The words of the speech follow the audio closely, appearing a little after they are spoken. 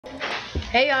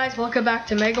Hey guys, welcome back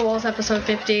to Mega Walls episode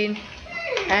 15,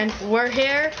 and we're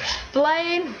here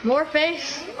playing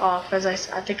Warface off. As I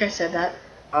think I said that.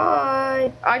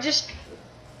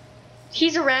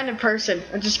 He's a random person.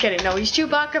 I'm just kidding. No, he's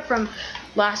Chewbacca from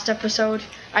last episode.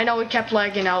 I know we kept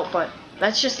lagging out, but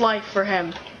that's just life for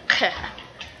him.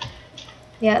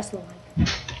 Yeah, it's life.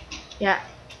 Yeah.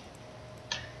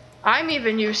 I'm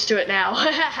even used to it now.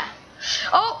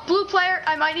 Oh, blue player,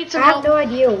 I might need some help. I have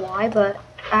no idea why, but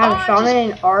I have a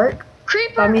shaman and arc.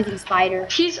 Creeper. So I'm using spider.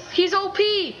 He's OP.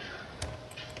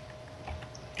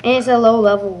 And it's a low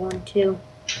level one too.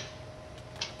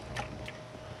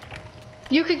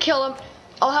 You can kill him.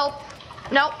 I'll help.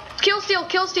 No. Kill steal.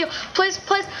 Please.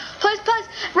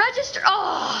 Register.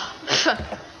 Oh.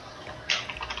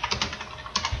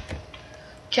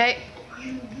 Okay.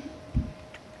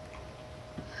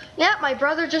 Yeah, my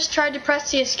brother just tried to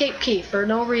press the escape key for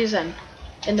no reason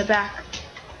in the back.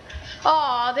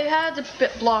 Aw, they had to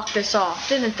block this off,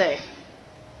 didn't they?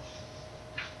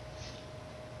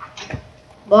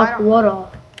 Block what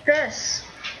off? This.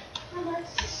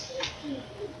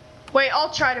 Wait, I'll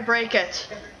try to break it.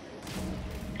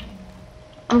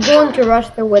 I'm going to rush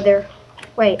the wither.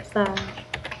 Wait, sorry.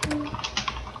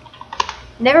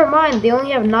 Never mind, they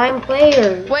only have 9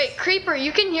 players. Wait, Creeper,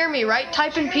 you can hear me, right?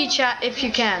 Type in P chat if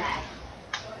you can.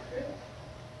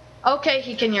 Okay,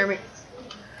 he can hear me.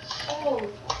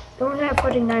 Don't have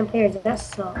fucking 9 players. That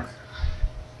sucks.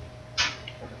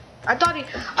 I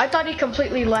thought he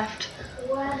completely left.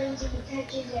 What happens if he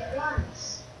touches it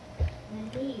once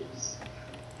and then leaves?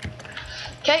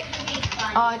 Okay.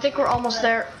 I think we're almost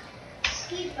there.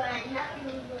 Skip button, not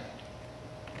move it.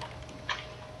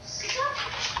 Stop!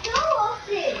 No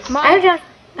office!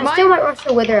 I still might rush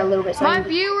the wither a little bit. So my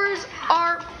viewers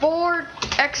are bored.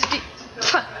 XD.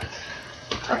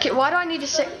 Okay, why do I need to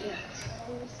say?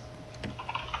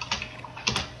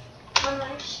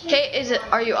 Okay,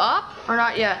 are you up or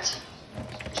not yet?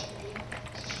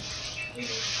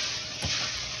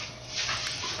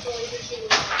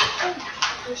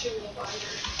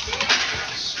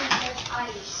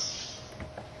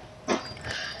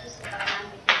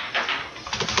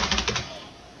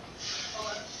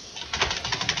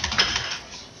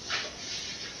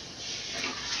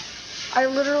 I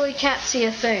literally can't see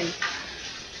a thing.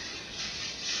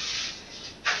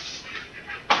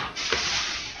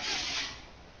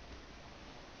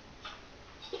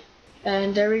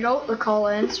 And there we go, the call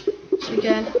ends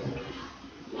again.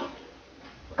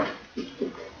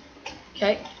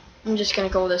 Okay, I'm just gonna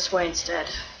go this way instead.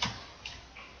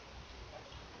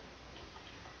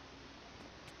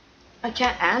 I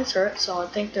can't answer it, so I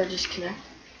think they're disconnected.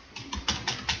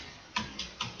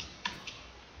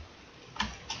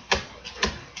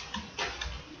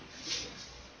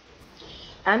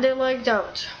 And they lagged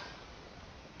out.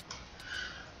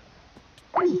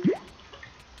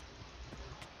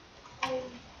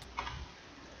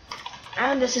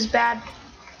 And this is bad.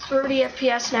 30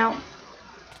 FPS now.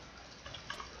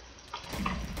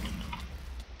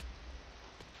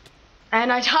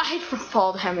 And I died from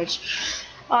fall damage.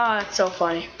 Ah, that's so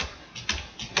funny.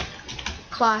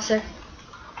 Classic.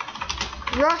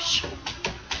 Rush.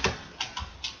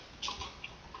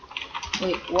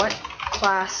 Wait, what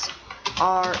class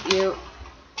are you?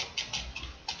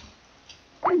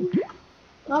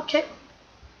 Okay.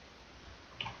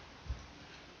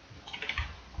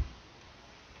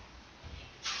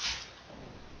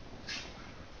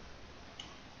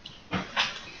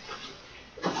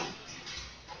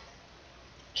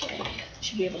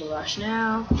 Should be able to rush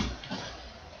now.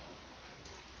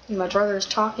 And my brother is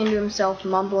talking to himself,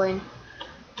 mumbling.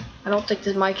 I don't think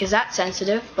the mic is that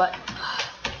sensitive, but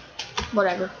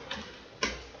whatever.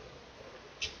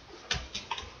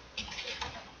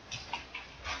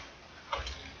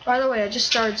 By the way, I just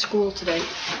started school today.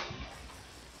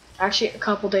 Actually, a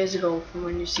couple days ago from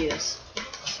when you see this.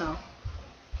 So,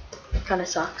 it kind of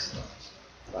sucks.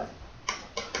 But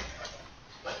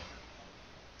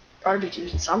gotta be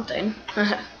doing something.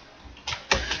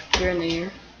 Here in the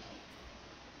year.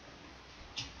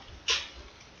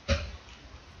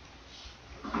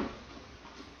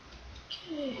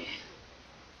 Okay.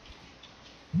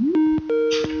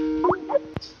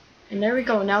 And there we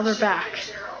go, now they're back.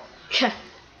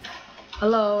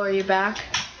 Hello, are you back?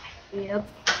 Yep.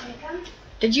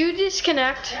 Did you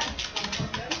disconnect?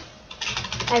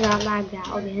 I got lagged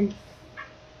out again.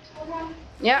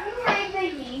 Yeah.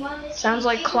 Sounds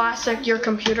like classic your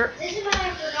computer.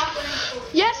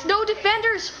 Yes, no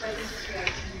defenders.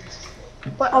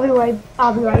 What? I'll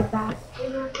be right back.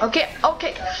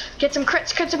 Okay. Get some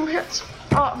crits.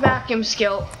 Oh, vacuum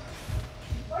skill.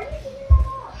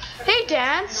 Hey,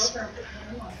 Dance.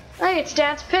 Hey, it's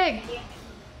Dance Pig.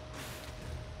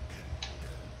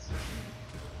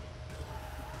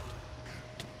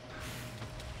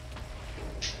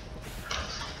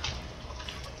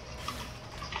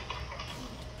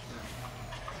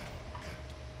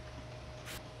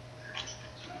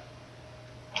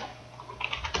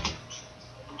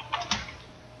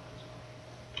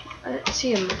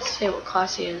 see him say what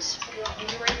class he is.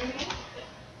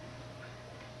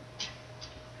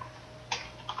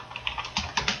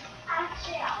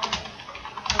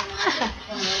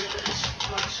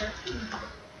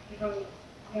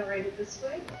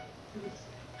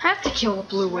 I have to kill a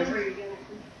blue wither.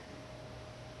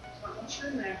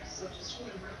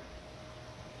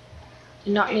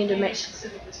 Do not need to make.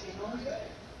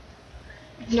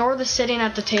 Ignore the sitting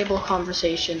at the table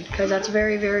conversation, because that's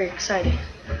very, very exciting.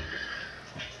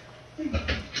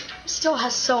 Still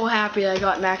so happy I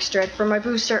got Max Dread for my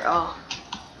booster. Oh.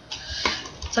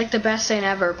 It's like the best thing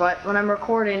ever, but when I'm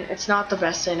recording, it's not the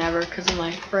best thing ever because of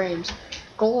my frames.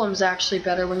 Golem's actually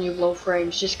better when you have low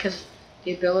frames, just because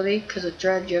the ability, because of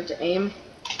Dread you have to aim.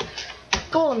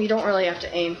 Golem you don't really have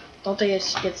to aim. Don't they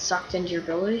just get sucked into your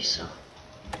ability, so.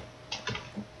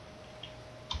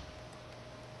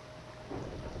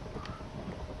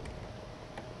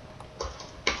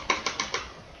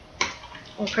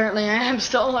 Well, apparently I am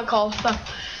still on call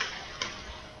stuff.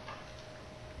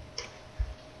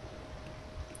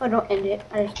 Oh, don't end it.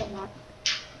 I just don't want.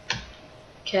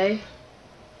 Okay.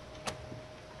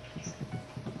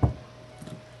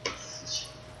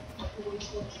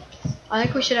 I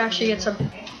think we should actually get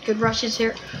some good rushes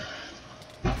here.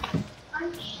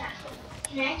 I'm shackled.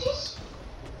 Can I just?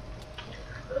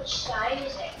 Which side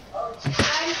is it? Oh, it's this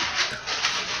side.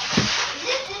 Is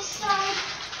it this side?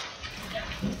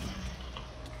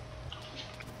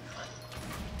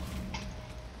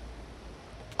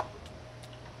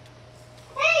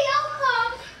 Hey, I'll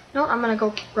come. No, I'm gonna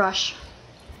go rush.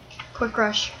 Quick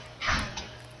rush.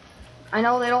 I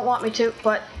know they don't want me to,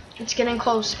 but it's getting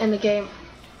close in the game.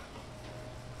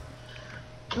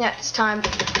 Yeah, it's time.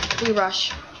 We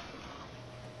rush.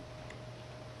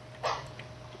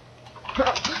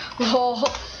 Lol.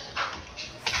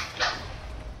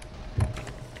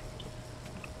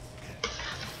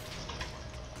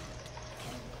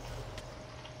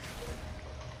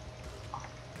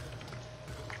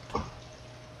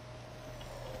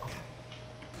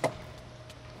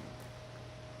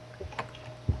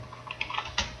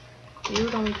 You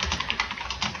don't,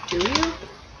 do you?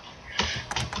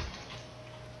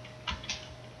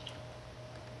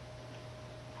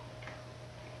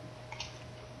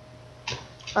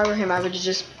 If I were him, I would have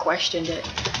just questioned it.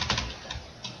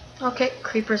 Okay,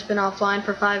 Creeper's been offline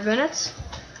for 5 minutes.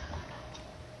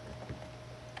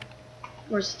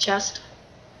 Where's the chest?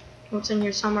 What's in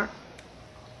here somewhere?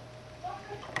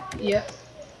 Yep.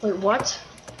 Wait, what?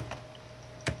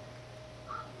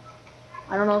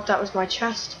 I don't know if that was my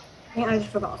chest. I think I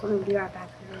just forgot something. Be right back.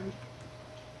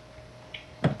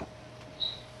 I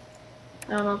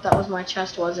don't know if that was my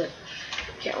chest, was it?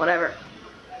 Okay, whatever.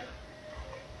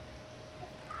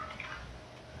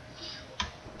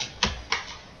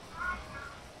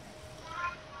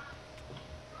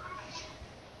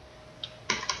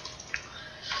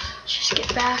 Just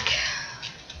get back.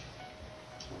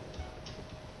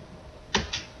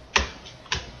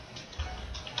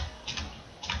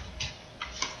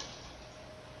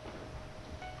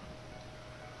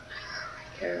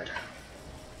 Good.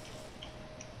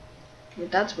 Wait,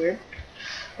 that's weird.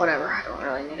 Whatever, I don't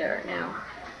really need it right now.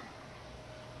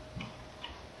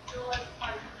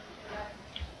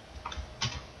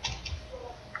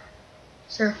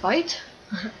 Is there a fight?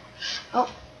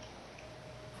 Oh.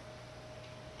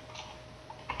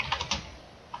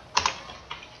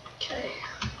 Okay.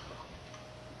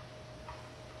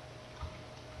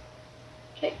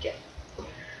 Okay, get.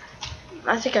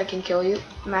 I think I can kill you.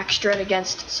 Max Dread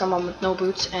against someone with no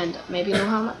boots and maybe no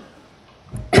helmet.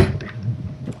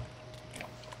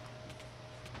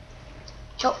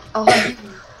 Kill. Oh.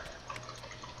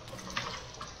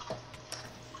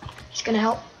 He's gonna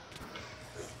help.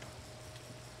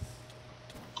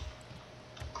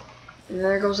 And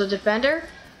there goes the defender.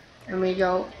 And we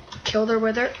go kill their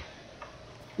wither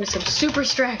with some super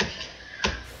strength.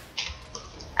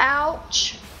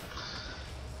 Ouch.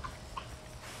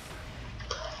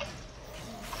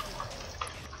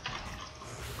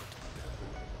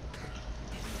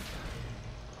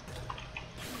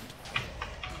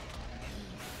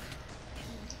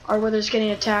 Our wither's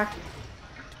getting attacked.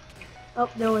 Oh,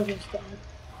 no one's just dead.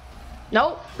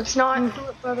 Nope, it's not. Kill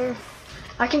it, brother.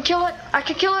 I can kill it. I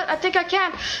can kill it. I think I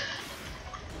can.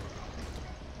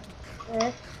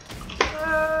 Okay.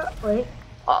 Wait.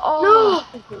 Oh.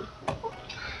 No!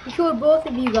 You killed both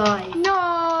of you guys.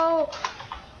 No.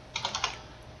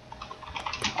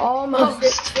 Oh, Almost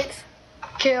six.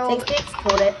 killed. Six.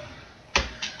 Killed it.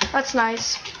 That's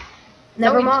nice.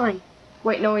 Never No, mind.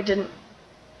 Wait, no, he didn't.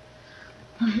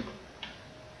 I'm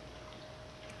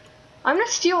gonna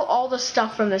steal all the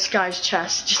stuff from this guy's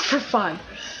chest just for fun.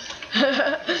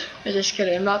 I'm just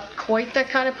kidding. I'm not quite that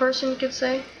kind of person, you could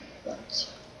say. But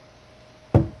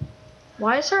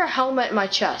why is there a helmet in my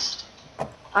chest?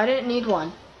 I didn't need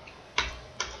one.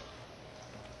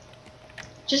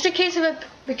 Just in case if it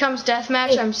becomes deathmatch,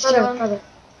 Hey, I'm stealing. brother.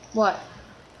 What?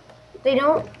 They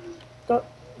don't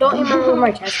you remember where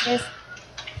my chest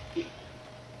is?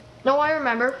 No, I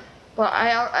remember. But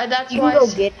I that's You why. can go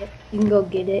get it. You can go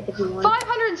get it if you want.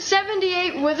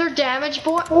 578 wither damage,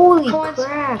 boy. Holy coins.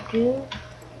 crap, dude.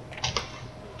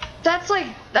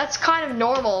 That's kind of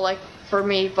normal, like, for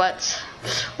me, but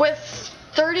with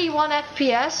 31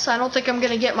 FPS, I don't think I'm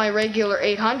gonna get my regular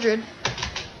 800.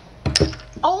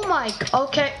 Oh my,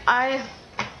 okay,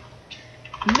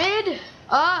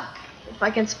 if I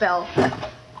can spell.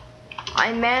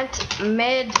 I meant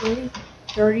mid.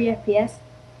 30 FPS.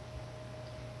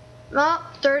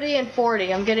 Not 30 and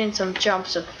 40. I'm getting some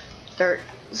jumps of 30,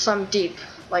 some deep,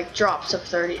 like drops of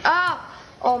 30. Ah!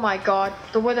 Oh my god,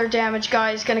 the wither damage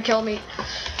guy is gonna kill me.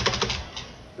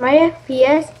 My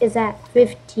FPS is at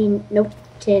 15. Nope,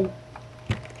 10.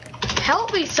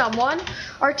 Help me, someone!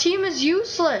 Our team is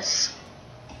useless.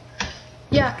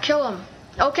 Yeah, kill him.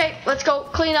 Okay, let's go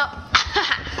clean up.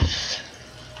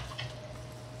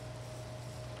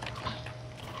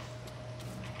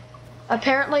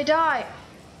 Apparently die.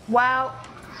 Wow.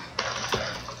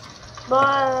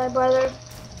 Bye, brother.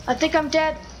 I think I'm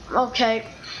dead. Okay.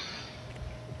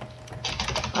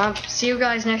 See you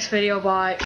guys next video. Bye.